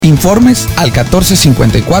Informes al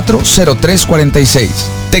 1454-0346.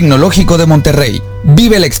 Tecnológico de Monterrey.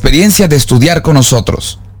 Vive la experiencia de estudiar con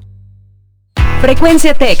nosotros.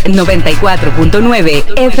 Frecuencia Tech 94.9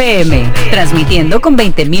 FM, transmitiendo con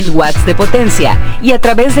 20.000 watts de potencia y a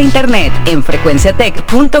través de internet en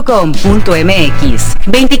frecuenciatech.com.mx.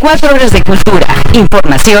 24 horas de cultura,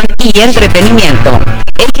 información y entretenimiento.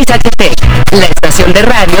 XHT, la estación de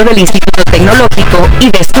radio del Instituto Tecnológico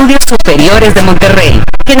y de Estudios Superiores de Monterrey,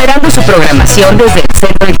 generando su programación desde el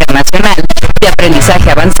Centro Internacional de Aprendizaje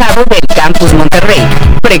Avanzado del Campus Monterrey.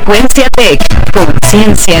 Frecuencia Tech,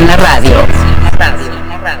 conciencia en la radio.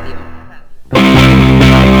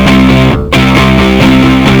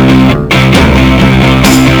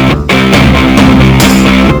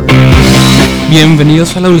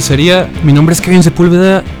 Bienvenidos a la dulcería, mi nombre es Kevin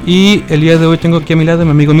Sepúlveda y el día de hoy tengo aquí a mi lado a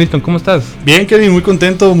mi amigo Milton. ¿Cómo estás? Bien, Kevin, muy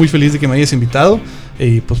contento, muy feliz de que me hayas invitado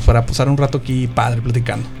y pues para pasar un rato aquí padre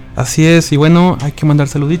platicando. Así es, y bueno, hay que mandar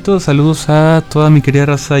saludos a toda mi querida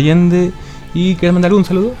raza Allende. ¿Y quieres mandar un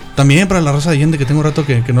saludo? También para la raza de Allende, que tengo un rato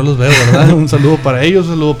que no los veo, ¿verdad? Un saludo para ellos,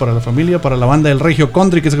 un saludo para la familia, para la banda del Regio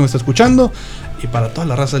Country, que es el que me está escuchando, y para toda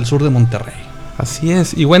la raza del sur de Monterrey. Así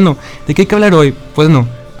es, y bueno, ¿de qué hay que hablar hoy? Pues no,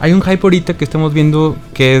 hay un hype ahorita que estamos viendo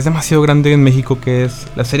que es demasiado grande en México, que es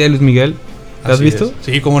la serie de Luis Miguel. ¿La has visto? Es.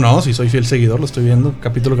 Sí, cómo no, sí soy fiel seguidor, lo estoy viendo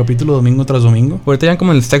capítulo a capítulo, domingo tras domingo. Ahorita ya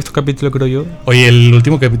como en el sexto capítulo, creo yo. Oye, el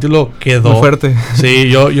último capítulo quedó muy fuerte.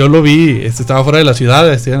 Sí, yo lo vi, estaba fuera de la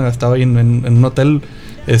ciudad, estaba ahí en un hotel,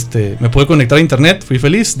 me pude conectar a internet, fui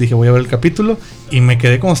feliz, dije voy a ver el capítulo y me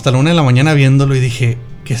quedé como hasta la 1 de la mañana viéndolo y dije,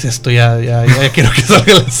 ¿qué es esto? Ya quiero que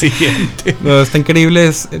salga la siguiente. No, está increíble,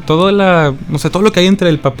 es todo lo que hay entre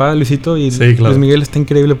el papá Luisito y sí, claro. Luis Miguel está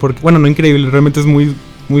increíble porque, bueno, no increíble, realmente es muy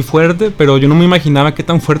fuerte, pero yo no me imaginaba qué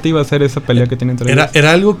tan fuerte iba a ser esa pelea que tiene entre ellos.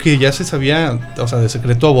 Era algo que ya se sabía, o sea, de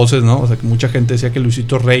secreto a voces, ¿no? O sea, que mucha gente decía que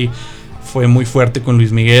Luisito Rey fue muy fuerte con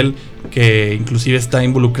Luis Miguel, que inclusive está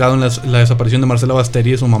involucrado en la desaparición de Marcela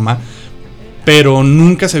Basteri, de su mamá, pero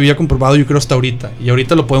nunca se había comprobado, yo creo, hasta ahorita. Y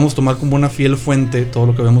ahorita lo podemos tomar como una fiel fuente, todo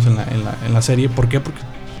lo que vemos en la serie. ¿Por qué? Porque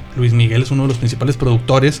Luis Miguel es uno de los principales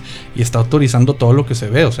productores y está autorizando todo lo que se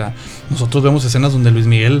ve. O sea, nosotros vemos escenas donde Luis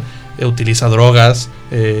Miguel utiliza drogas,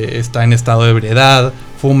 está en estado de ebriedad,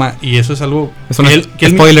 fuma, y eso es algo...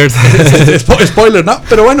 Spoilers. Spoiler, ¿no?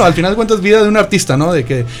 Pero bueno, al final de cuentas, vida de un artista, ¿no? De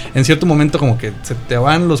que en cierto momento como que se te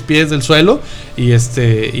van los pies del suelo y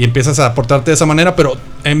empiezas a portarte de esa manera, pero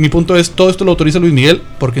mi punto es, todo esto lo autoriza Luis Miguel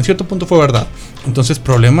porque en cierto punto fue verdad. Entonces,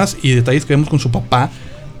 problemas y detalles que vemos con su papá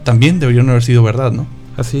también deberían haber sido verdad, ¿no?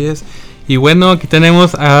 Así es. Y bueno, aquí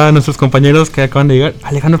tenemos a nuestros compañeros que acaban de llegar.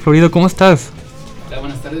 Alejandro Florido, ¿cómo estás? Hola,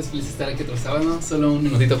 buenas tardes, feliz de estar aquí otro sábado. Solo un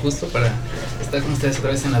minutito justo para estar con ustedes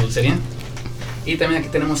otra vez en la dulcería. Y también aquí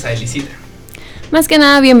tenemos a Elisita. Más que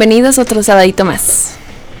nada, bienvenidos otro sabadito más.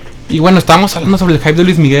 Y bueno, estábamos hablando sobre el hype de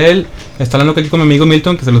Luis Miguel. Está hablando aquí con mi amigo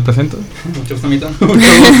Milton, que se los presento. Mucho gusto, Milton. Mucho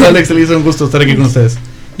gusto, Alex, Elisa, un gusto estar aquí con ustedes.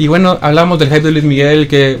 Y bueno, hablamos del hype de Luis Miguel,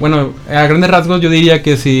 que bueno, a grandes rasgos yo diría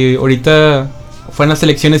que si ahorita fueran las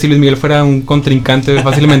elecciones y Luis Miguel fuera un contrincante,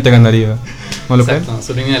 fácilmente ganaría. ¿No lo crees? Exacto,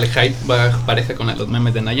 su línea de hype va pareja con los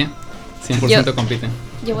memes de Naya. 100% compiten.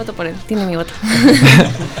 Yo voto por él, tiene mi voto.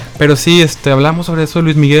 Pero sí, hablamos sobre eso de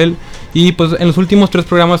Luis Miguel. Y pues en los últimos 3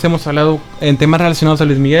 programas hemos hablado en temas relacionados a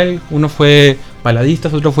Luis Miguel. Uno fue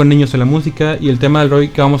baladistas, otro fue niños en la música. Y el tema del hoy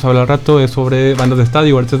que vamos a hablar al rato es sobre bandas de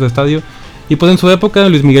estadio, artistas de estadio. Y pues en su época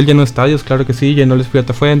Luis Miguel llenó estadios, claro que sí, llenó el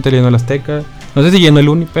Espírita Fuente, llenó el Azteca. No sé si llenó el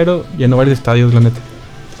Uni, pero llenó varios estadios, la neta.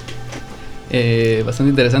 Bastante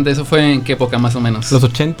interesante. ¿Eso fue en qué época más o menos? Los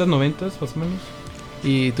 80s, 90s, más o menos.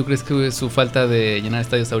 ¿Y tú crees que su falta de llenar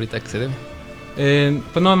estadios ahorita que se debe?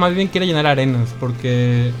 Pues no, más bien quiere llenar arenas,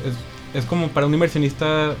 porque es como para un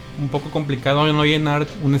inversionista un poco complicado no llenar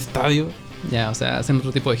un estadio. Ya, o sea, hacen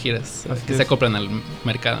otro tipo de giras que se acoplan al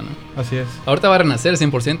mercado, ¿no? Así es. Ahorita va a renacer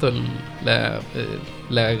 100%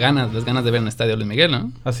 las ganas de ver un estadio Luis Miguel,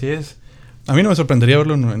 ¿no? Así es. A mí no me sorprendería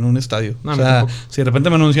verlo en un estadio. No, o sea, si de repente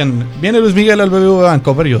me anuncian, viene Luis Miguel al BBVA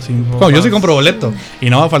Vancouver, yo sí compro boleto. Y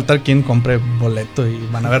no va a faltar quien compre boleto y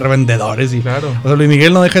van a haber revendedores. Claro. O sea, Luis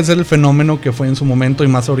Miguel no deja de ser el fenómeno que fue en su momento y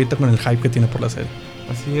más ahorita con el hype que tiene por la serie.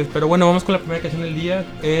 Así es, pero bueno, vamos con la primera canción del día,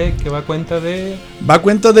 que va a cuenta de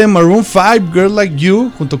Maroon 5, Girl Like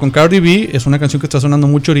You, junto con Cardi B. Es una canción que está sonando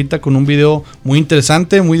mucho ahorita con un video muy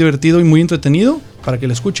interesante, muy divertido y muy entretenido, para que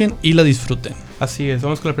la escuchen y la disfruten. Así es,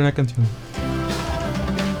 vamos con la primera canción.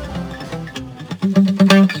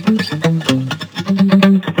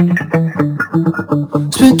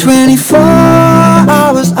 It's been 24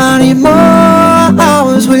 hours, I need more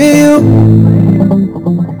hours with you.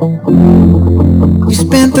 We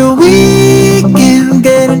spent the weekend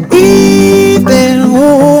getting even,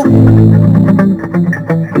 ooh.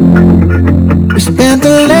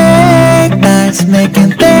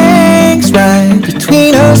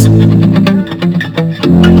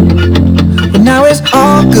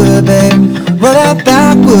 But that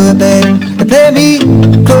backward, babe, they play me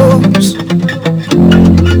close.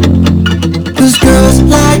 Cause girls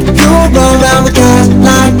like you run around with guys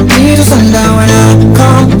like me till sundown. When I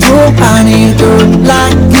come through, I need a girl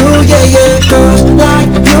like you, yeah, yeah. Girls like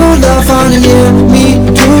you love fun and yeah, me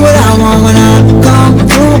do what I want. When I come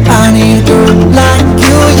through, I need a girl like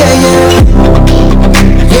you, yeah, yeah.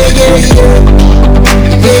 Yeah, yeah, yeah.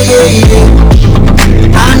 Yeah, yeah, yeah.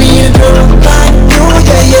 I need a girl like you,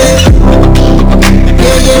 yeah, yeah.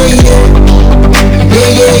 Yeah, yeah, yeah. Yeah,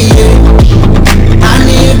 yeah, yeah. I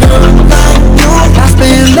need a girl like you. I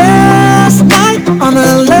spent last night on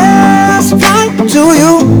the last flight to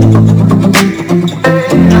you.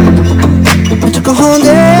 I took a whole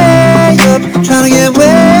day up, trying to get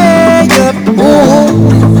way up. Ooh.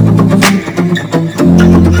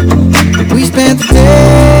 We spent the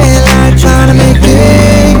daylight trying to make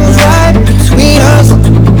things right between us.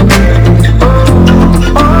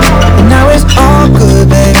 And now it's all good,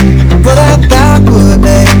 baby. But that backward,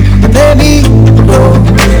 baby, and baby, no.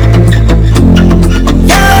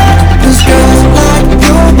 Cause girls like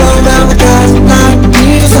you run around with guys like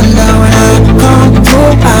me till sundown. When I come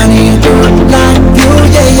through, I need a girl like you,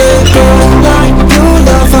 yeah, yeah. Girls like you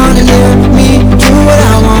love fun and yeah, me do what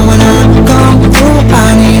I want. When I come through,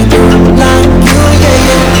 I need a girl like you, yeah,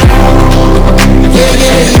 yeah. Yeah,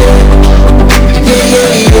 yeah, yeah. Yeah,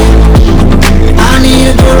 yeah, yeah. I need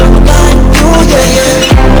a girl like you, yeah, yeah.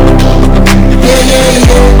 Yeah, yeah,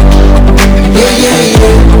 yeah. Yeah, yeah,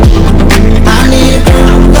 yeah. I need a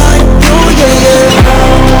girl like you, yeah, yeah.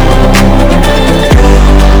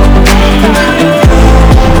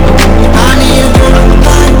 I need a girl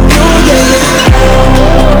like you, yeah, yeah.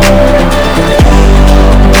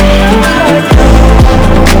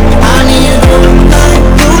 I need a girl like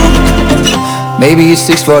you. Maybe it's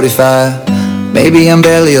 6:45. Maybe I'm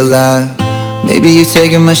barely alive. Maybe you're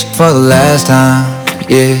taking my shit for the last time,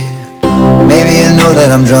 yeah. Maybe I know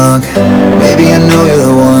that I'm drunk. Maybe I know you're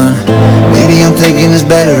the one. Maybe I'm thinking it's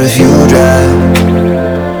better if you drive.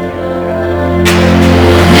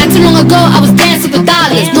 Not too long ago, I was dancing for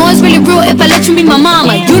dollars. No, it's really real if I let you be my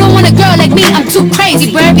mama. You don't want a girl like me, I'm too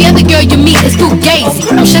crazy. But every other girl you meet is too gazy.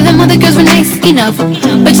 I'm sure them other girls were nice enough,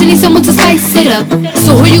 but you need someone to spice it up.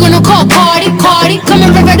 So who you gonna call? Cardi, Cardi. Come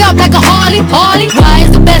and rev it up like a Harley, Harley. Why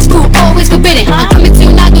is the best crew always forbidden? I'm coming to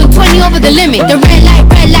you now doing 20 over the limit. The red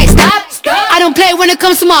light, stop. I don't play when it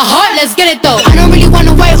comes to my heart, let's get it though. I don't really want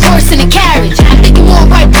a white horse in a carriage. I'm thinking more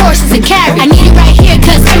white horses and carriage. I need it right here,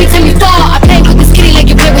 cause every time you fall, I play with this kitty like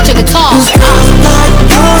you play with your guitar. Cause girls like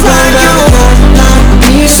you run around with guys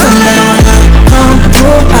like me sundown. When I come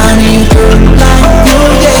through, I need a girl like you,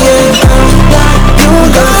 yeah, yeah. Girls like you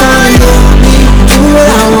love fun and yeah, me do what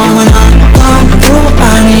I want. When I come through,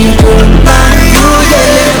 I need a girl like you,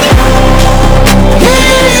 yeah, yeah. Yeah,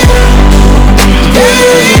 yeah, yeah. Yeah,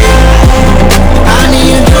 yeah, yeah. I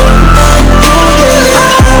need a girl like you, yeah, yeah.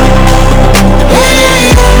 Yeah, yeah,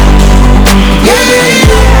 yeah. Yeah, yeah,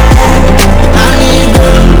 yeah. I need a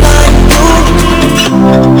girl like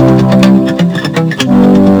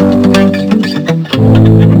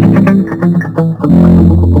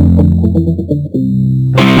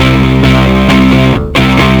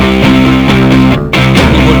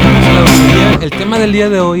El tema del día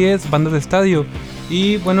de hoy es bandas de estadio.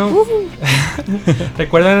 Y bueno,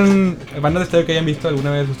 ¿recuerdan bandas de estadio que hayan visto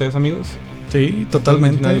alguna vez ustedes, amigos? Sí,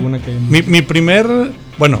 totalmente. ¿Alguna que hayan Mi primer,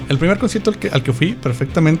 bueno, el primer concierto al que fui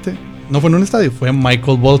perfectamente, no fue en un estadio, fue en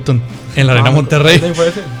Michael Bolton, en la Arena Monterrey. ¿También fue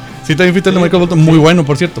ese? Sí, también fuiste el de Michael Bolton, muy bueno,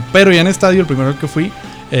 por cierto. Pero ya en estadio, el primero al que fui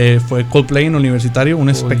fue Coldplay en Universitario, un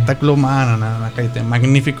espectáculo,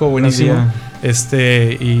 magnífico, buenísimo.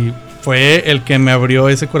 Y fue el que me abrió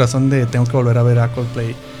ese corazón de tengo que volver a ver a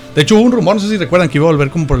Coldplay. De hecho hubo un rumor, no sé si recuerdan, que iba a volver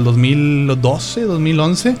como por el 2012,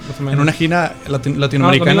 2011, en una gira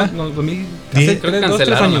latinoamericana. No, 2000, creo que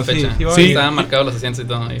cancelaron la fecha. Sí, estaban marcados los asientos y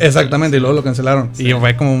todo. Exactamente, y luego lo cancelaron. Sí. Y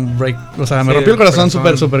fue como un break, o sea, me rompió el corazón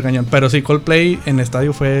súper cañón. Pero sí, Coldplay en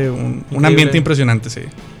estadio fue un ambiente impresionante, sí.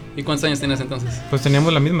 ¿Y cuántos años tenías entonces? Pues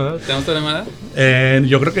teníamos la misma edad. ¿Teníamos la misma edad?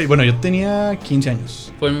 Yo creo que, bueno, yo tenía 15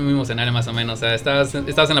 años. Fue el mismo escenario más o menos. O sea, ¿estabas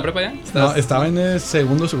en la prepa ya? No, estaba en el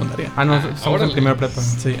segundo secundaria. Somos en primera prepa.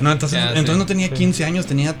 Sí, no, entonces no tenía 15 años,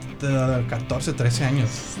 tenía 14, 13 años.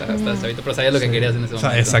 Estabas chavito, pero sabías lo que querías en ese momento.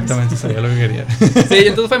 O sea, exactamente, sabía lo que quería. Sí,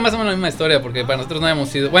 entonces fue más o menos la misma historia, porque para nosotros no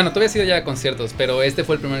habíamos ido. Bueno, tú habías ido ya a conciertos, pero este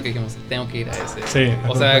fue el primero que dijimos, tengo que ir a ese. Sí.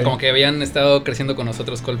 O sea, como que habían estado creciendo con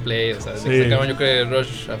nosotros Coldplay, o sea, sacaron yo creo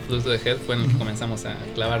Rush of Flux de Head fue en el que comenzamos a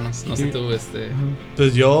clavarnos. No sé tú,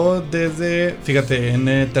 Pues yo desde, fíjate,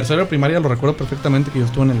 en tercero de primaria lo recuerdo perfectamente que yo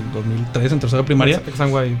estuve en el 2003 en tercero de primaria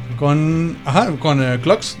con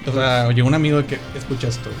Clocks. O sea, llegó un amigo que escucha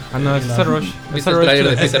esto. Ah, no, es Rush. Viste el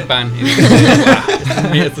trailer de Peter Pan y dije,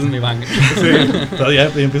 esto es mi bang. Sí, todavía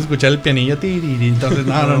empiezo a escuchar el pianillo. Entonces,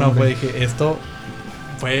 no, pues dije, esto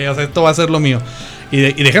va a ser lo mío. Y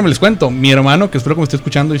déjenme les cuento, mi hermano, que espero que me esté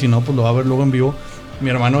escuchando y si no, pues lo va a ver luego en vivo. Mi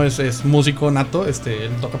hermano es músico nato, él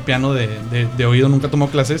toca piano de oído, nunca tomó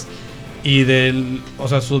clases. Y o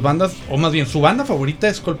sea, sus bandas, o más bien, su banda favorita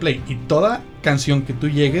es Coldplay. Y toda canción que tú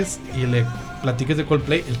llegues y le platiques de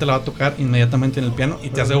Coldplay, él te la va a tocar inmediatamente en el piano. Y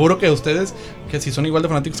te aseguro que ustedes, que si son igual de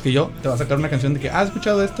fanáticos que yo, te va a sacar una canción de que, ¿has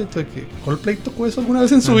escuchado esto? Y tú de que, ¿Coldplay tocó eso alguna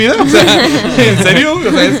vez en su vida? O sea, ¿en serio?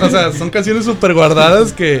 O sea, son canciones súper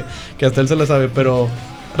guardadas que hasta él se las sabe. Pero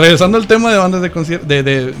regresando al tema de bandas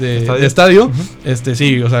de estadio,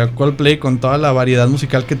 sí, o sea, Coldplay con toda la variedad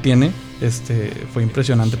musical que tiene, fue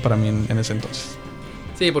impresionante para mí en ese entonces.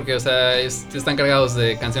 Sí, porque, o sea, están cargados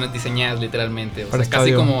de canciones diseñadas literalmente. O para sea,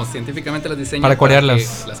 casi como científicamente las diseñan. Para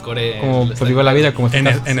corearlas. Las coreen. Como pues Viva la Vida, como en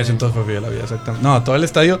ese entonces fue Viva la Vida, exactamente. No, todo el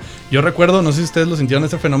estadio, yo recuerdo, no sé si ustedes lo sintieron,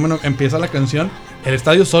 ese fenómeno, empieza la canción, el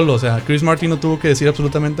estadio solo, o sea, Chris Martin no tuvo que decir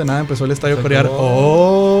absolutamente nada, empezó el estadio a corear,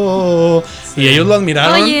 sí. Y ellos lo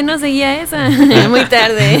admiraron. Oye, no seguía esa, muy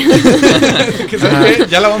tarde.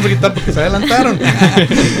 Ya la vamos a quitar porque se adelantaron.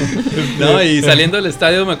 No, y saliendo del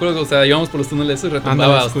estadio, me acuerdo que, o sea, íbamos por los túneles y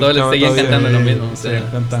retumbaba, todos seguían cantando lo mismo. O sea,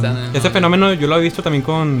 ese fenómeno yo lo he visto también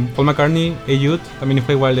con Paul McCartney, Hey Jude, también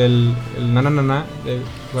fue igual, el na na na na.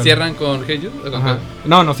 Bueno. ¿Cierran con Hey Jude?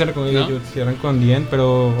 No cierran con Hey Jude, cierran con The End,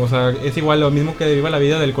 pero, o sea, es igual lo mismo que Viva la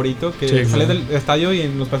Vida del corito, que sales del estadio y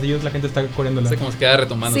en los pasillos la gente está coreándola. O sea, como se queda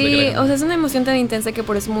retomando. Sí, o sea, es una emoción tan intensa que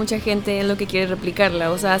por eso mucha gente es lo que quiere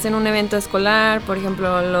replicarla. O sea, hacen un evento escolar, por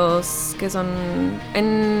ejemplo, los que son,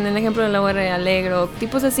 en el ejemplo de la UR Alegro,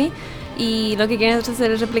 tipos así. Y lo que quieren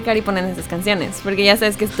hacer es replicar y poner esas canciones, porque ya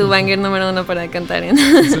sabes que es tu banger número uno para cantar.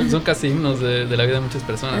 Son casi himnos de la vida de muchas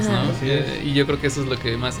personas, ¿no? Y yo creo que eso es lo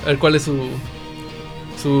que más... A ver, ¿cuál es su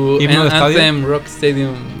 ¿himno de Anthem Rock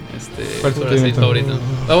Stadium favorito?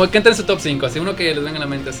 O que entre en su top 5, así uno que les venga a la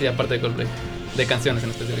mente así, aparte de Coldplay, de canciones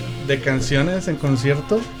en específico. ¿De canciones en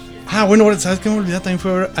concierto? Bueno, ¿sabes qué me olvidé? También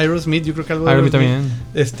fue Aerosmith, yo creo que algo de Aerosmith también.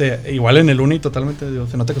 Igual en el Uni totalmente,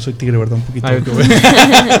 se nota que soy tigre, ¿verdad? Un poquito.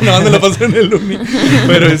 No, me lo pasé en el Uni.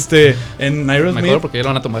 Pero en Aerosmith. Mejor porque ya lo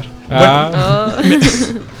van a tomar.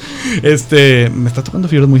 Me está tocando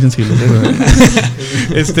fibras muy sensibles.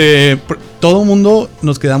 Todo mundo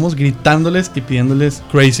nos quedamos gritándoles y pidiéndoles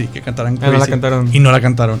Crazy, que cantaran Crazy. No la cantaron. Y no la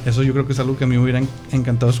cantaron. Eso yo creo que es algo que a mí me hubiera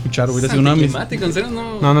encantado escuchar. Hubiera sido una de mis... ¿En serio?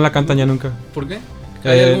 No la cantan ya nunca. ¿Por qué?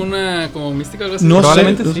 ¿Hay alguna como mística o algo así? No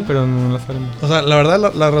Probablemente sé, sí, pero no la sabemos. O sea, la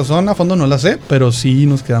verdad, la razón a fondo no la sé, pero sí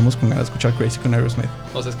nos quedamos con ganas de escuchar Crazy con Aerosmith.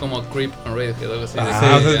 O sea, es como Creep con Radiohead o algo así.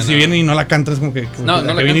 O sea, si vienen y no la cantan, es como que... No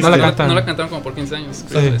la cantaron como por 15 años.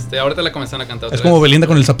 Sí. Ahorita la comenzaron a cantar. Es como Belinda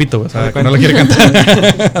con el sapito, o sea, que no la quiere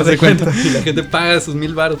cantar. Haz de cuenta. Y la gente paga sus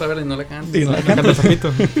 1,000 baros para verla y no la canta. Y no la canta el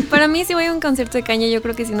sapito. Para mí, si voy a un concierto de caña, yo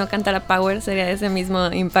creo que si no cantara Power sería ese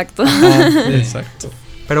mismo impacto. Exacto.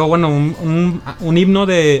 Pero bueno, un himno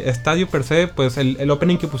de estadio per se, pues el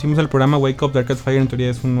opening que pusimos al programa Wake Up Dark as Fire en teoría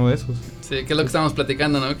es uno de esos. Sí, que es lo que estábamos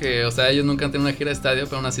platicando, ¿no? Que, o sea, ellos nunca han tenido una gira de estadio,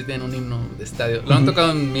 pero aún así tienen un himno de estadio. Lo han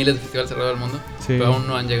tocado en miles de festivales alrededor del mundo, pero aún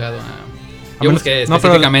no han llegado a... Yo busqué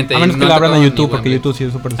específicamente. A menos que la abran a YouTube, porque YouTube sí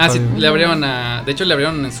es súper estadio. Sí, le abrieron de hecho le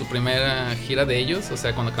abrieron en su primera gira de ellos, o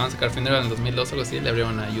sea, cuando acaban de sacar Funeral en el 2002 o algo así, le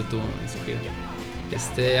abrieron a YouTube en su gira.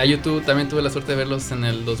 A YouTube también tuve la suerte de verlos en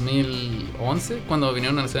el 2011 cuando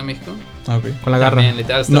vinieron a la Ciudad de México. Okay. Con la garra. También,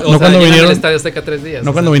 literal, no cuando vinieron al Estadio Azteca 3 días.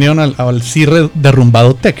 No cuando vinieron al CIRRE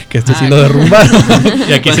derrumbado Tech, que sí lo derrumbaron.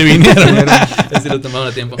 Y aquí se vinieron. Sí lo tomaron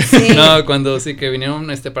a tiempo. Sí. No, cuando sí que vinieron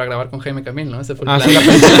para grabar con Jaime Camil, ¿no? Ese fue el plan. Sí, la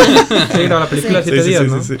película. Sí, la película 7 días,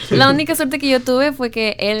 ¿no? Sí. La única suerte que yo tuve fue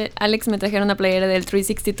que Alex me trajeron una playera del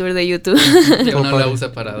 360 Tour de YouTube. Que uno la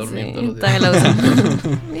usa para dormir todos los días. La uso.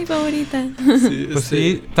 Mi favorita. Sí, pues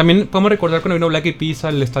sí, también podemos recordar cuando vino Black Eyed Peas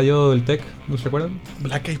al estadio del Tec, ¿no se recuerdan?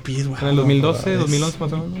 Black Eyed Peas, wow. En el 2012, 2011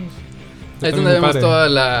 más o menos. Ahí es donde vemos toda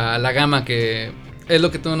la gama que es lo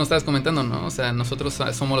que tú nos estabas comentando, ¿no? O sea, nosotros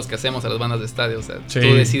somos los que hacemos a las bandas de estadio. O sea,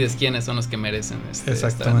 tú decides quiénes son los que merecen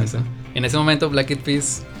exactamente. En ese momento Black Eyed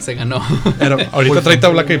Peas se ganó. Pero ahorita trae a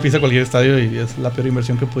Black Eyed Peas a cualquier estadio y es la peor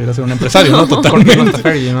inversión que pudiera hacer un empresario, ¿no? Totalmente. Porque no está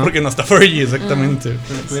Fergie, ¿no? Porque no está Fergie, exactamente.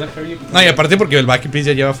 No, y aparte porque el Black Eyed Peas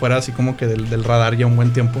ya lleva fuera así como que del radar ya un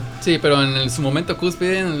buen tiempo. Sí, pero en su momento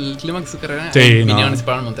cúspide, en el clímax de su carrera, vinieron y se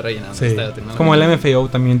pararon en Monterrey. Como el MFAO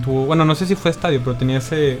también tuvo, bueno, no sé si fue estadio, pero tenía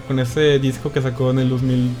con ese disco que sacó en el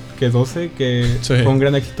 2012, que Sí. fue un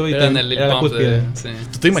gran éxito y Era en el Lil era la Pump cúspide. sí.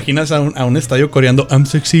 ¿Tú te imaginas a un estadio coreando I'm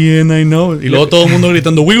sexy and I know? Y luego todo el mundo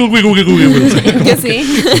gritando wiggle, wiggle, wiggle, wiggle. Yo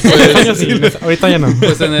sí. Años sí, ahorita ya no.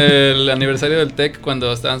 Pues en el aniversario del TEC,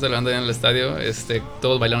 cuando estaban celebrando ahí en el estadio,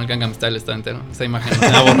 todos bailaron el Gangnam Style, estado entero. Esa imagen no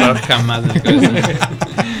se va a borrar jamás de mi cabeza.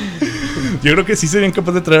 Yo creo que sí serían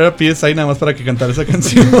capaces de traer a PSI nada más para que cantara esa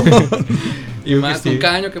canción. Y más con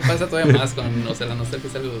cada año que pasa todavía más con, la nostalgia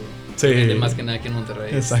es algo Sí. de más que nada aquí en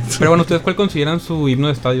Monterrey. Exacto. Pero bueno, ¿ustedes cuál consideran su himno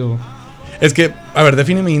de estadio? Es que, a ver,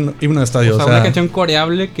 defíneme himno de estadio. O sea, una canción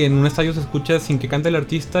coreable que en un estadio se escucha sin que cante el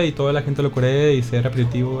artista y toda la gente lo coree y sea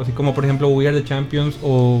repetitivo. Así como, por ejemplo, We Are the Champions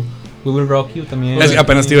o We Will Rock You también.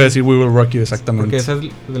 Apenas te iba a decir We Will Rock You, exactamente. Porque esa es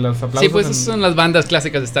de las aplausos. Sí, pues esas son las bandas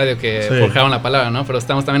clásicas de estadio que Sí. forjaron la palabra, ¿no? Pero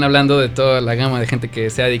estamos también hablando de toda la gama de gente que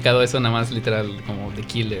se ha dedicado a eso, nada más literal, como The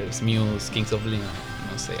Killers, Muse, Kings of Leon,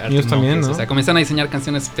 no sé, Arctic Muse también, Monkeys. ¿no? O sea, comienzan a diseñar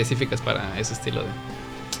canciones específicas para ese estilo de...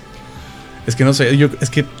 Es que no sé, yo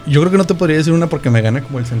creo que no te podría decir una porque me gana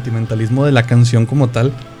como el sentimentalismo de la canción como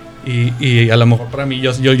tal. Y a lo mejor para mí,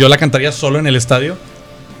 yo la cantaría solo en el estadio.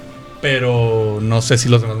 Pero no sé si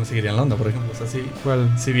los demás me seguirían la onda, por ejemplo. O sea,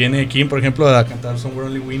 si viene Kim, por ejemplo, a cantar Somewhere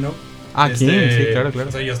Only We Know. Kim, sí, claro.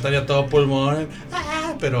 O sea, yo estaría todo pulmón.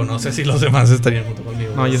 Pero no sé si los demás estarían junto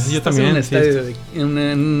conmigo. No, yo también. En un estadio, en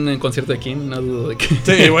un concierto de King, no dudo de que...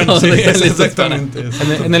 Sí, bueno, sí, exactamente.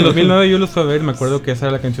 En el 2009 yo los fui a ver, me acuerdo que esa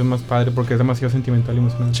era la canción más padre porque es demasiado sentimental y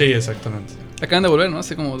emocionante. Sí, exactamente. Acaban de volver, ¿no?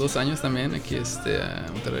 Hace como 2 años también aquí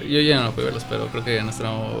a Monterrey. Yo ya no pude verlos, pero creo que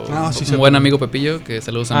nuestro un buen amigo Pepillo, que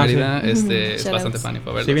saludos a Mérida, sí. es bastante fan y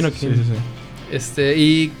fue a verlos. Sí, vino aquí. Sí.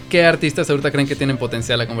 ¿Y qué artistas ahorita creen que tienen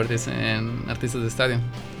potencial a convertirse en artistas de estadio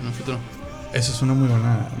en un futuro? Eso es una muy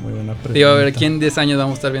buena pregunta. Digo, a ver, ¿quién 10 años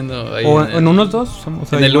vamos a estar viendo ahí? O en unos dos. O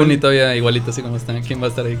sea, en el igual. Uni todavía igualito, así como están. ¿Quién va a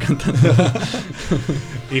estar ahí cantando?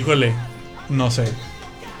 Híjole, no sé.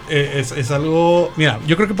 Es algo... Mira,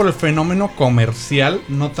 yo creo que por el fenómeno comercial,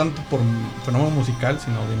 no tanto por fenómeno musical,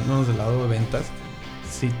 sino viéndonos del lado de ventas.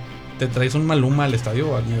 Si te traes un Maluma al estadio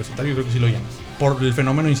o al universitario, yo creo que sí lo llenas. Por el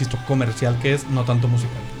fenómeno, insisto, comercial que es, no tanto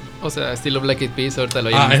musical. O sea, estilo Black Eyed Peas ahorita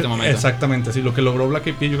lo llevan en este momento. Exactamente, sí, lo que logró Black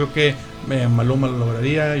Eyed Peas, yo creo que Maluma lo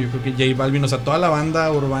lograría, yo creo que J Balvin, o sea, toda la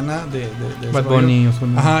banda urbana de Bad Bunny,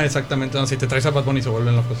 Ozuna. Ajá, exactamente, no, si te traes a Bad Bunny se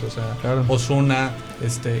vuelven locos, o sea, claro. Ozuna,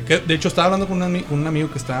 que de hecho estaba hablando con un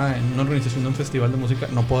amigo que está en una organización de un festival de música,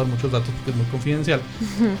 no puedo dar muchos datos porque es muy confidencial,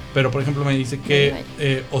 pero por ejemplo me dice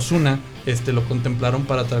que Ozuna, lo contemplaron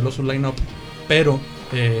para traerlo a su line-up, pero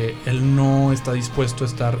él no está dispuesto a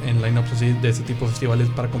estar en line-ups así de ese tipo de festivales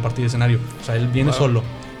para compartir escenario. O sea, él viene solo.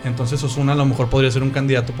 Entonces Ozuna a lo mejor podría ser un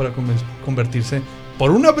candidato para convertirse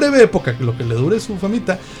por una breve época, lo que le dure su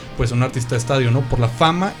famita, pues un artista de estadio, ¿no? Por la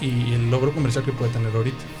fama y el logro comercial que puede tener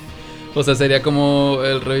ahorita. O sea, sería como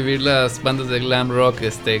el revivir las bandas de glam rock,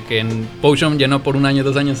 que en Potion llenó por 1 año,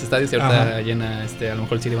 2 años estadios y ahorita llena, a lo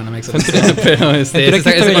mejor el Serie Banamex. Pero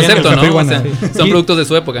ese concepto, ¿no? O sea, son productos de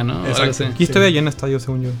su época, ¿no? Exacto. Kiss todavía llena estadio,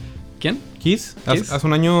 según yo. ¿Quién? Kiss. Hace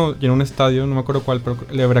un año llenó un estadio, no me acuerdo cuál, pero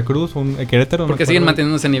el de Veracruz o el Querétaro. Porque siguen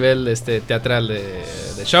manteniendo ese nivel teatral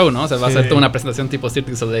de show, ¿no? O sea, va a ser toda una presentación tipo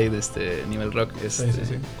Cirque du Soleil de nivel rock. Sí.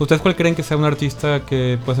 ¿Ustedes cuál creen que sea un artista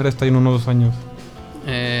que puede ser estadio en 1 o 2 años?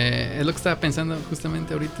 Es lo que estaba pensando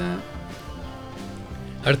justamente ahorita.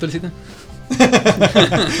 A ver, tú, Lucita.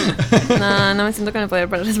 No me siento con el poder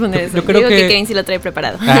para responder eso. Yo creo Digo que que Kevin sí lo trae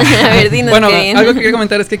preparado. A ver, dinos, Bueno, Kevin. algo que quería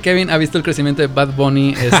comentar es que Kevin ha visto el crecimiento de Bad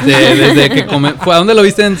Bunny desde que ¿A dónde lo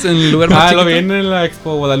viste en el lugar más chiquito? Lo vi en la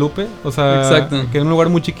Expo Guadalupe. O sea, exacto, que era un lugar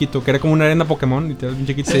muy chiquito, que era como una arena Pokémon, literal, bien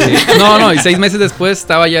chiquito. Sí. No, y 6 meses después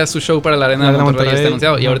estaba ya su show para la arena de Monterrey, está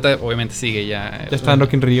anunciado. Y No. ahorita obviamente sigue ya. Ya está en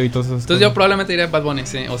Rock in Rio y todo eso. Entonces yo probablemente diría Bad Bunny,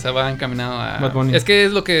 sí. O sea, va encaminado a... Bad Bunny. Es que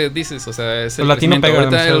es lo que dices, o sea, es el latino crecimiento. pega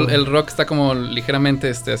Ahorita demasiado. el rock está como ligeramente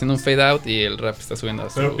haciendo un fade out y el rap está subiendo a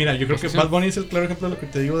su Pero mira, yo creo que posición. Bad Bunny es el claro ejemplo de lo que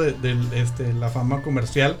te digo de la fama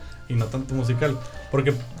comercial y no tanto musical.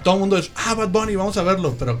 Porque todo el mundo es, Bad Bunny, vamos a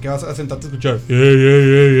verlo. Pero ¿qué vas a sentarte a escuchar?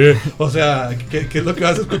 O sea, ¿qué es lo que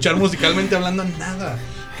vas a escuchar musicalmente hablando? Nada.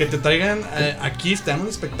 Que te traigan aquí, te dan un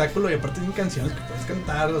espectáculo y aparte tienen canciones que puedes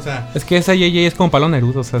cantar, o sea... Es que esa Yeye es como Palo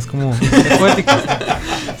Nerudo, o sea, es como... es poético.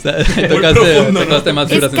 O sea, profundo, tocaste más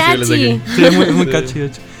fibras Es sensibles de aquí. catchy. Sí, es muy catchy, de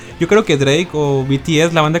hecho. Yo creo que Drake o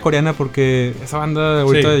BTS, la banda coreana, porque esa banda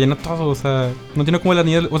ahorita llena todo, o sea, no tiene como la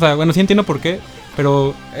niña, o sea, bueno, sí entiendo por qué,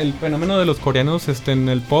 pero el fenómeno de los coreanos en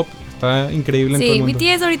el pop está increíble en todo el Sí, mundo.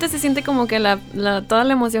 BTS ahorita se siente como que toda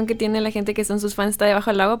la emoción que tiene la gente que son sus fans está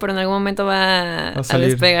debajo del agua, pero en algún momento va a salir.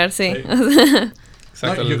 despegar, sí. Sí. O sea,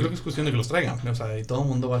 Exacto. No, yo creo que es cuestión de que los traigan. O sea, y todo el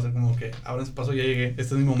mundo va a ser como que abran su paso, ya llegué, este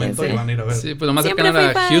es mi momento y van a ir a ver. Sí, pues lo más cercano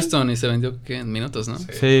era Houston y se vendió en minutos, ¿no?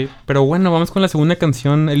 Sí, pero bueno, vamos con la segunda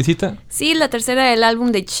canción, Elisita. Sí, la tercera del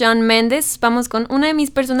álbum de Shawn Mendes. Vamos con una de mis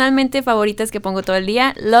personalmente favoritas que pongo todo el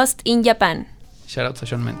día, Lost in Japan. Shoutouts a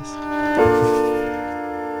Shawn Mendes.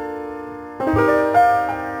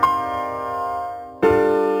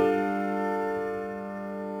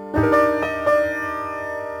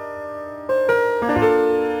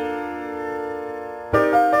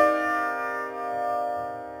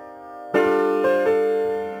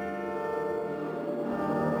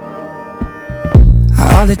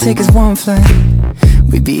 All it takes is one flight.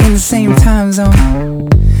 We'd be in the same time zone.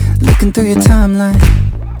 Looking through your timeline,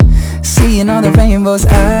 seeing all the rainbows.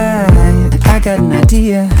 I got an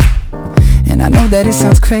idea, and I know that it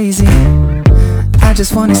sounds crazy. I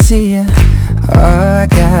just wanna see you. Oh, I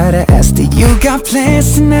gotta ask, do you got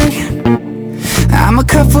plans tonight? I'm a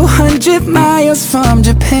couple 100 miles from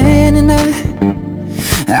Japan, and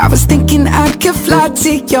I was thinking I could fly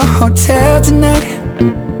to your hotel tonight.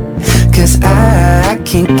 Cause I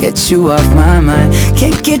can't get you off my mind.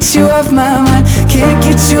 Can't get you off my mind. Can't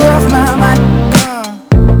get you off my mind.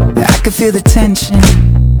 I could feel the tension.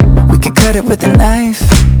 We could cut it with a knife.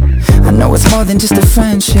 I know it's more than just a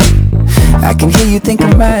friendship. I can hear you think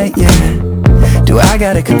I'm right, yeah. Do I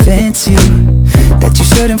gotta convince you that you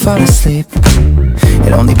shouldn't fall asleep?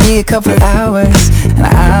 It'll only be a couple hours, and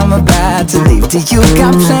I'm about to leave. Do you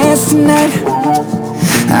got plans tonight?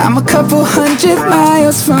 I'm a couple 100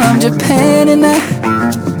 miles from Japan, and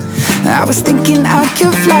I was thinking I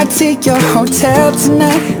could fly to your hotel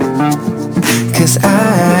tonight. Cause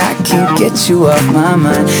I can't get you off my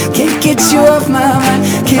mind. Can't get you off my mind.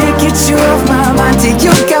 Can't get you off my mind. Do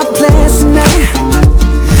you got plans tonight?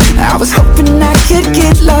 I was hoping I could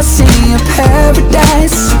get lost in your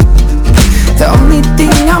paradise. The only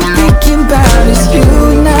thing I'm thinking about is you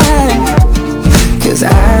and I. Cause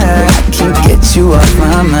I can't get you off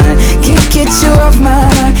my mind. Can't get you off my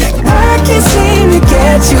mind. I can't seem to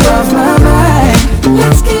get you off my mind.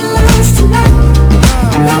 Let's get lost tonight.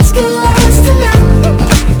 Let's get lost tonight.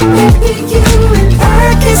 Baby, you and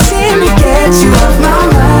I can't seem to get you off my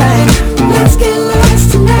mind. Let's get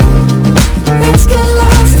lost tonight. Let's get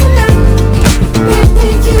lost tonight. Baby,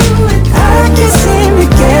 you and I can't seem to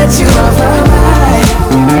get you off my mind.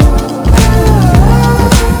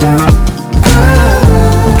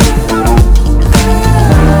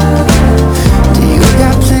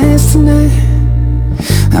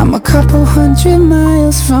 I'm a couple 100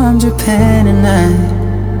 miles from Japan, and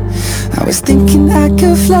I was thinking I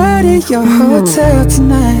could fly to your hotel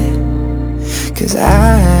tonight. Cause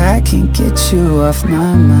I can't get you off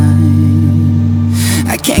my mind.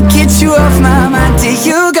 I can't get you off my mind. Do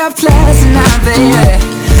you got plans tonight, baby?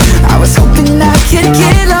 I was hoping I could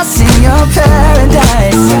get lost in your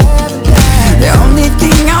paradise. The only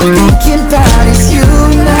thing I'm thinking about is you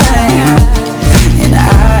and I. And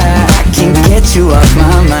I can't get you off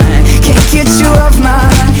my mind. Can't get you off my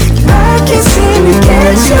mind. I can't seem to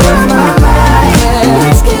get you off my mind.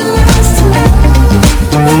 Let's get lost tonight.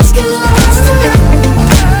 Let's get lost tonight.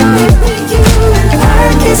 Baby, you and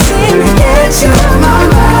I can't seem to get you off my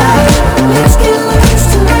mind. Let's get lost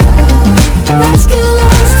tonight. Let's get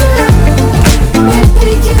lost tonight.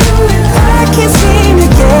 Baby, you and I can't seem to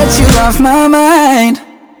get you off my mind.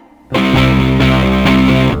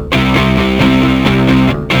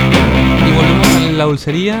 La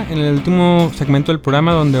dulcería en el último segmento del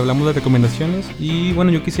programa donde hablamos de recomendaciones. Y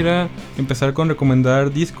bueno, yo quisiera empezar con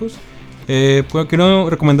recomendar discos. Quiero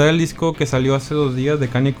recomendar el disco que salió hace 2 días de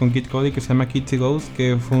Kanye con Kid Cudi, que se llama Kids y Ghosts,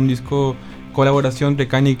 que fue un disco colaboración de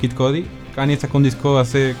Kanye y Kid Cudi. Kanye sacó un disco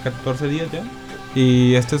hace 14 días ya,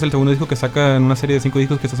 y este es el segundo disco que saca en una serie de 5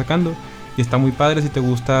 discos que está sacando. Y está muy padre si te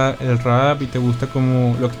gusta el rap y te gusta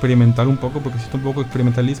como lo experimental un poco, porque sí está un poco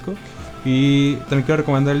experimental el disco. Y también quiero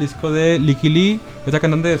recomendar el disco de Licky Lee, esta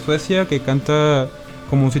cantante de Suecia que canta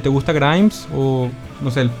como si te gusta Grimes o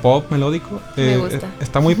no sé, el pop melódico. Me gusta.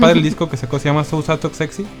 Está muy padre el disco que sacó, se llama So Sad Talk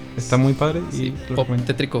Sexy. Está muy padre. Sí, y pop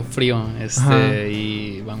tétrico, frío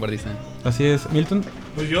y vanguardista. Así es. Milton.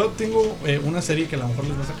 Pues yo tengo una serie que a lo mejor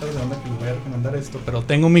les va a sacar de la onda, que les voy a recomendar esto, pero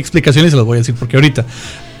tengo mi explicación y se los voy a decir porque ahorita.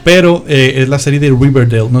 Pero es la serie de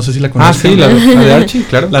Riverdale, no sé si la conocen. Ah, sí, la de Archie,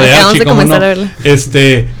 claro. La de Acabamos Archie, de comenzar a verla.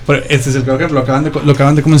 Este es el que lo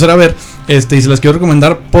acaban de comenzar a ver. Y se las quiero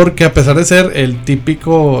recomendar porque a pesar de ser el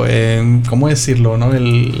típico, ¿cómo decirlo? ¿No?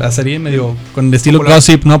 La serie medio con el estilo popular.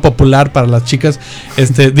 Gossip, ¿no? Popular para las chicas.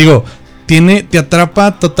 Digo, te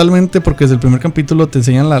atrapa totalmente porque desde el primer capítulo te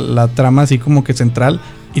enseñan la trama así como que central.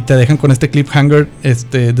 y te dejan con este cliffhanger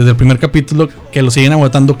desde el primer capítulo, que lo siguen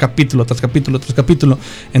aguantando capítulo tras capítulo tras capítulo.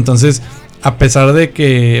 Entonces, a pesar de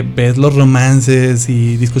que ves los romances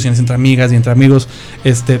y discusiones entre amigas y entre amigos,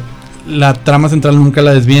 la trama central nunca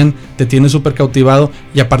la desvían, te tiene súper cautivado,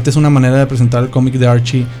 y aparte es una manera de presentar el cómic de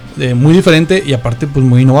Archie muy diferente y aparte pues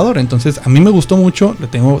muy innovador. Entonces a mí me gustó mucho, le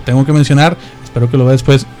tengo que mencionar, espero que lo vea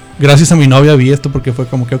después. Gracias a mi novia vi esto porque fue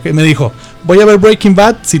como que ok, me dijo, voy a ver Breaking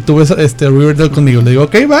Bad si tú ves Riverdale conmigo. Le digo,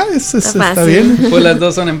 ok, va, está bien. Pues las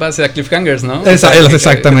dos son en base a cliffhangers, ¿no?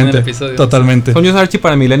 Exactamente, totalmente. Son Archie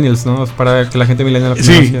para millennials, ¿no? Para que la gente millennial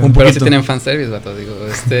sí, un poquito. Pero sí tienen fanservice, vato, digo,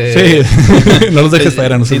 Sí, no los dejes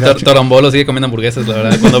fuera, no sé. Sí, Torombolo sigue comiendo hamburguesas, la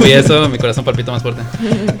verdad. Cuando vi eso, mi corazón palpita más fuerte.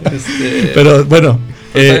 Pero bueno,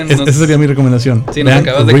 esa sería mi recomendación. Sí, nos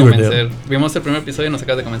acabas de convencer. Vimos el primer episodio y nos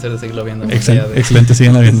acabas de convencer de seguirlo viendo. Excelente,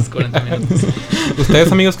 sigan viendo. 40 minutos.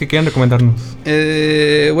 Ustedes, amigos, que quieran recomendarnos.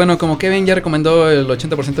 Bueno, como Kevin ya recomendó el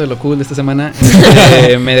 80% de lo cool de esta semana,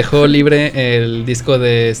 me dejó libre el disco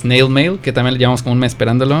de Snail Mail, que también le llevamos como un mes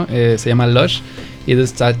esperándolo. Se llama Lush. Y de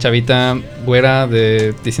esta chavita güera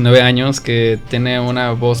de 19 años que tiene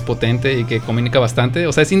una voz potente y que comunica bastante.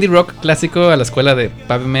 O sea, es indie rock clásico a la escuela de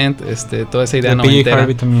Pavement, toda esa idea noventera. PJ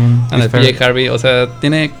Harvey también. PJ Harvey, o sea,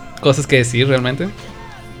 tiene cosas que decir realmente.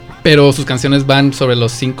 Pero sus canciones van sobre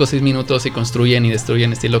los 5 o 6 minutos y construyen y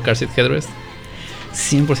destruyen estilo Car Seat Headrest.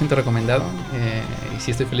 100% recomendado. Y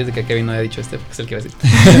sí estoy feliz de que Kevin no haya dicho porque es el que va a decir.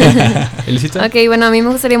 ¿Elisita? Ok, bueno, a mí me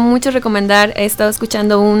gustaría mucho recomendar, he estado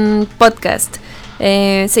escuchando un podcast.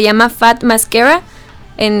 Se llama Fat Mascara.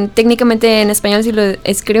 Técnicamente en español si lo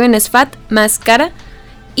escriben es Fat Mascara.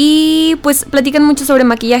 Y pues platican mucho sobre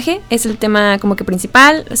maquillaje. Es el tema como que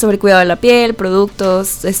principal. Sobre cuidado de la piel,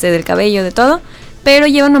 productos, del cabello, de todo. Pero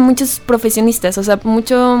llevan a muchos profesionistas. O sea,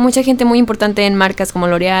 mucha gente muy importante en marcas como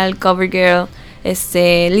L'Oreal, CoverGirl,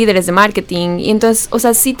 líderes de marketing. Y entonces, o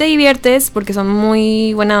sea, sí te diviertes porque son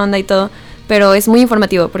muy buena onda y todo, pero es muy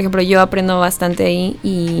informativo. Por ejemplo, yo aprendo bastante ahí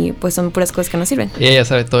y pues son puras cosas que nos sirven. Y ella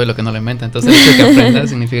sabe todo lo que no le inventa. Entonces el hecho de que aprenda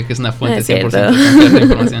significa que es una fuente 100% de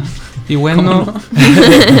información. Y bueno, ¿no?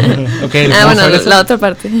 Okay, bueno, la otra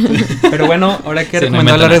parte. Pero bueno, ahora hay que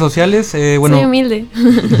recomendar las redes sociales. Soy humilde.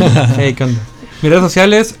 Hey, ¿qué onda? Mis redes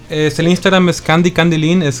sociales, el Instagram es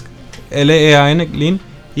CandyLean, es Lean Lean.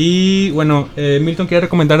 Y bueno, Milton quiere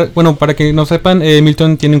recomendar, bueno, para que no sepan,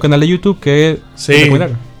 Milton tiene un canal de YouTube que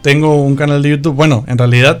recomendar. Tengo un canal de YouTube, bueno, en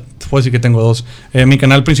realidad puedo decir que tengo dos. Mi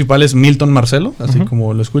canal principal es Milton Marcelo, así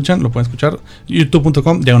como lo escuchan, lo pueden escuchar.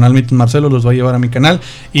 youtube.com/Milton Marcelo los va a llevar a mi canal.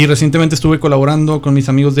 Y recientemente estuve colaborando con mis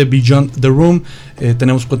amigos de Beyond the Room.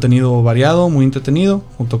 Tenemos contenido variado, muy entretenido,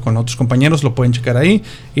 junto con otros compañeros, lo pueden checar ahí.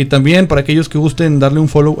 Y también para aquellos que gusten darle un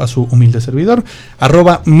follow a su humilde servidor,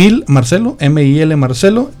 @milmarcelo, MIL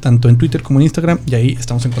Marcelo, tanto en Twitter como en Instagram, y ahí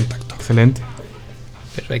estamos en contacto. Excelente.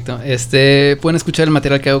 Perfecto. Pueden escuchar el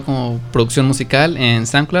material que hago como producción musical en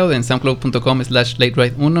SoundCloud, en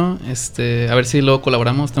soundcloud.com/lateride1. A ver si luego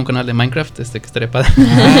colaboramos. Tengo un canal de Minecraft, que estaría padre.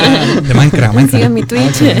 De Minecraft. Sigan mi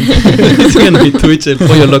Twitch. Sigan mi Twitch, el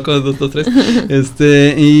pollo loco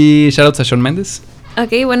 223. Y shoutouts a Shawn Mendes.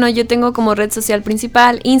 Ok, bueno, yo tengo como red social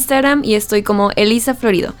principal Instagram y estoy como Elisa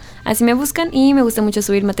Florido. Así me buscan y me gusta mucho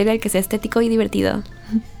subir material que sea estético y divertido.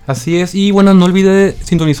 Así es, y bueno, no olvide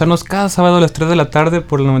sintonizarnos cada sábado a las 3 de la tarde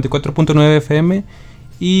por el 94.9 FM.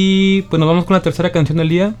 Y pues nos vamos con la tercera canción del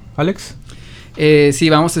día, Alex. Sí,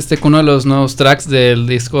 vamos con uno de los nuevos tracks del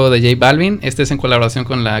disco de J Balvin. Es en colaboración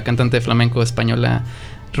con la cantante de flamenco española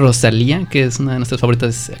Rosalía, que es una de nuestras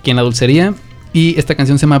favoritas aquí en La Dulcería. Y esta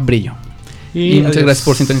canción se llama Brillo. Y muchas gracias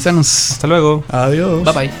por sintonizarnos. Hasta luego. Adiós.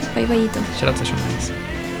 Bye bye. Bye bye. Shout out to Shawn Mendes.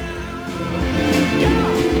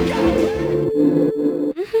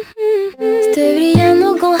 Estoy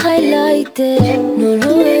brillando con highlighter, no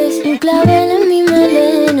lo ves, un clavel en mi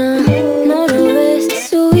melena, no lo ves,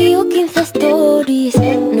 subí 15 stories,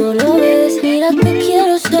 no lo ves, mira que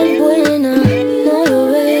quiero ser buena, no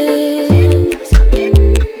lo ves,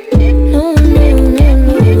 no lo ves.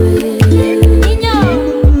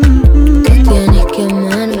 Tú tienes que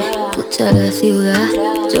amarme, escuchar la ciudad,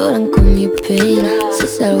 lloran con mi pena, si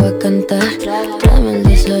salgo a cantar, tráeme el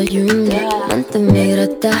desayuno, manténme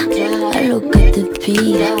grata, a lo que te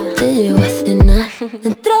pida, te llevo a cenar.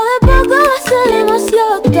 Dentro de poco va a ser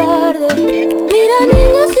demasiado tarde. Mira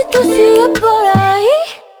niña, si tú sigues por ahí,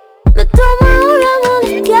 me tomo la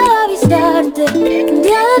molestia de avisarte. Un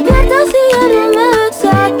día despiertas y ya no me ves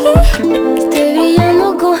aquí. Estoy brillando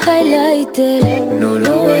con highlighter, no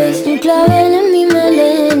lo ves, un clavel en mi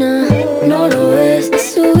melena, no lo ves,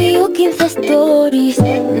 subí 15 stories,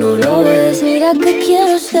 no lo ves, mira que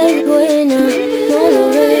quiero ser buena, no lo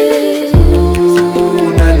ves.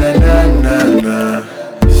 Na na na na na.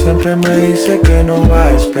 me dice que no va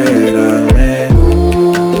a esperarme.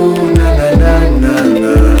 Na, na, na, na,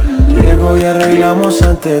 na. Llego y arreglamos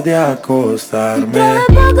antes de acostarme. Dentro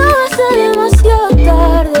de poco va a ser demasiado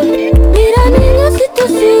tarde. Mira niña, si tú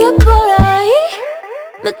sigues por ahí,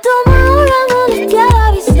 me tomo la molestia de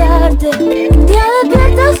avisarte. Un día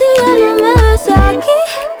despiertas y ya no me ves aquí.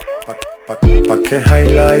 Pa' que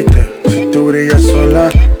highlight, si tú brillas sola,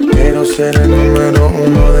 quiero ser el número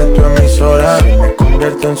 1 de tu emisora. Me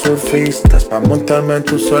convierto en surfistas pa' montarme en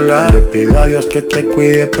tu solar. Le pido a Dios que te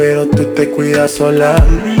cuide, pero tú te cuidas sola.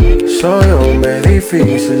 Soy hombre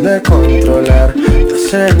difícil de controlar. Te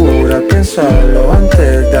asegura, piénsalo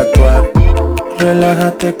antes de actuar.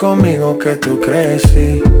 Relájate conmigo que tú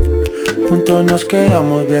crecí. Juntos nos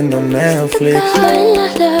quedamos viendo Netflix. Caen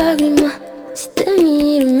las lágrimas si te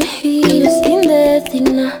miro y me giro sin decir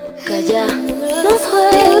nada. Calla, no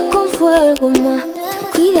juegues con fuego más.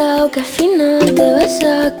 Cuidado que al final te vas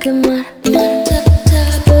a quemar.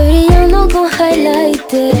 Estoy brillando con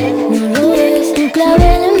highlighter. No lo ves, un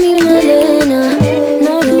clavel en mi melena.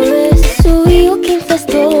 No lo ves, subí 15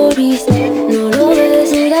 stories. No lo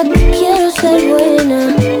ves, mira que quiero ser buena.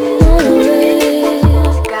 No lo ves.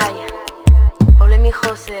 Calla, hola mi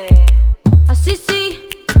José. Así sí,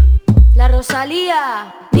 la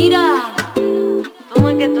Rosalía. Mira,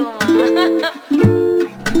 Toma que toma.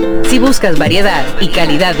 Si buscas variedad y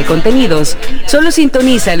calidad de contenidos, solo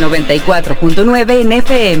sintoniza el 94.9 en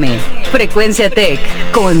FM. Frecuencia Tech,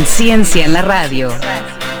 conciencia en la radio.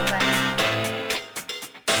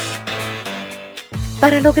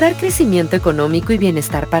 Para lograr crecimiento económico y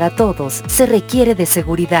bienestar para todos, se requiere de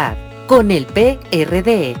seguridad. Con el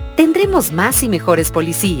PRD tendremos más y mejores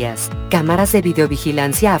policías, cámaras de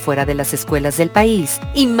videovigilancia afuera de las escuelas del país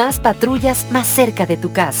y más patrullas más cerca de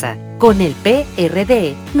tu casa. Con el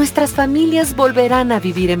PRD, nuestras familias volverán a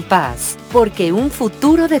vivir en paz, porque un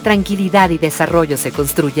futuro de tranquilidad y desarrollo se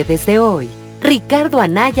construye desde hoy. Ricardo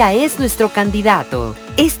Anaya es nuestro candidato.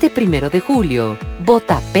 Este 1 de julio,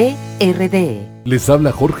 vota PRD. Les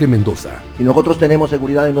habla Jorge Mendoza. Si nosotros tenemos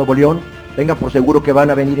seguridad en Nuevo León, tengan por seguro que van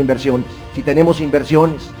a venir inversiones. Si tenemos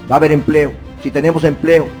inversiones, va a haber empleo. Si tenemos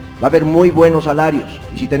empleo, va a haber muy buenos salarios.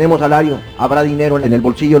 Y si tenemos salario, habrá dinero en el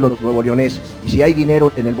bolsillo de los nuevoleoneses. Y si hay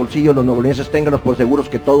dinero en el bolsillo de los nuevoleoneses, ténganlos por seguros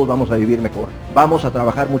que todos vamos a vivir mejor. Vamos a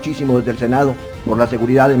trabajar muchísimo desde el Senado por la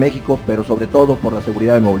seguridad de México, pero sobre todo por la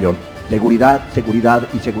seguridad de Nuevo León. Seguridad, seguridad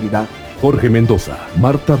y seguridad. Jorge Mendoza,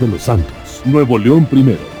 Marta de los Santos, Nuevo León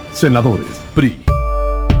primero. Senadores, PRI.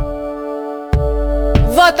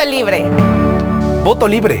 Voto libre. Voto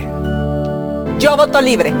libre. Yo voto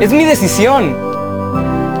libre. Es mi decisión.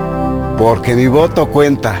 Porque mi voto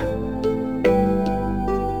cuenta.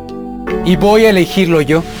 Y voy a elegirlo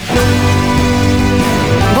yo.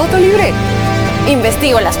 Voto libre.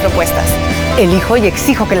 Investigo las propuestas. Elijo y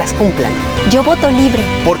exijo que las cumplan. yo voto libre.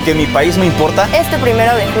 Porque mi país me importa. Este 1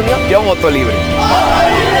 de julio, yo voto libre.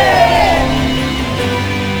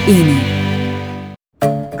 INE.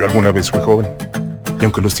 Yo alguna vez fui joven. Y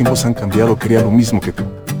aunque los tiempos han cambiado, quería lo mismo que tú.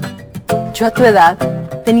 yo a tu edad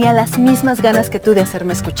tenía las mismas ganas que tú de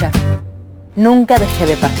hacerme escuchar. Nunca dejé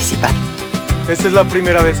de participar. Esta es la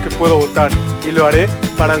primera vez que puedo votar y lo haré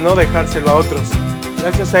para no dejárselo a otros.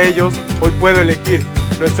 Gracias a ellos, hoy puedo elegir.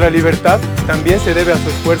 Nuestra libertad también se debe a su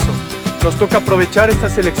esfuerzo. Nos toca aprovechar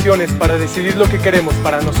estas elecciones para decidir lo que queremos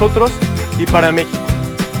para nosotros y para México.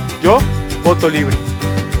 Yo voto libre.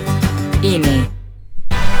 INE.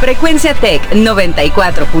 Frecuencia Tech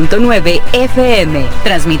 94.9 FM,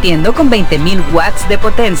 transmitiendo con 20.000 watts de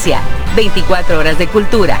potencia, 24 horas de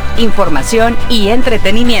cultura, información y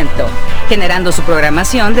entretenimiento, generando su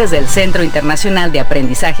programación desde el Centro Internacional de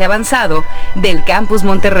Aprendizaje Avanzado del Campus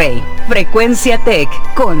Monterrey. Frecuencia Tech,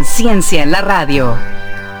 conciencia en la radio.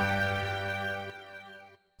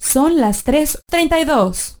 Son las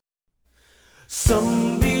 3:32.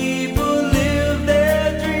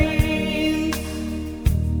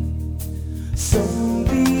 Some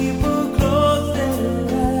people close their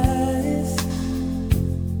eyes.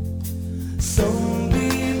 Some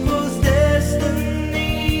people's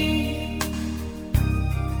destiny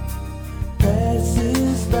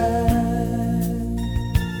passes by.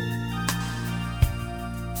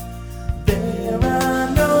 There are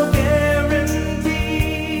no guarantees.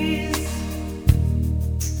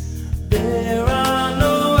 There are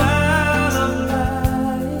no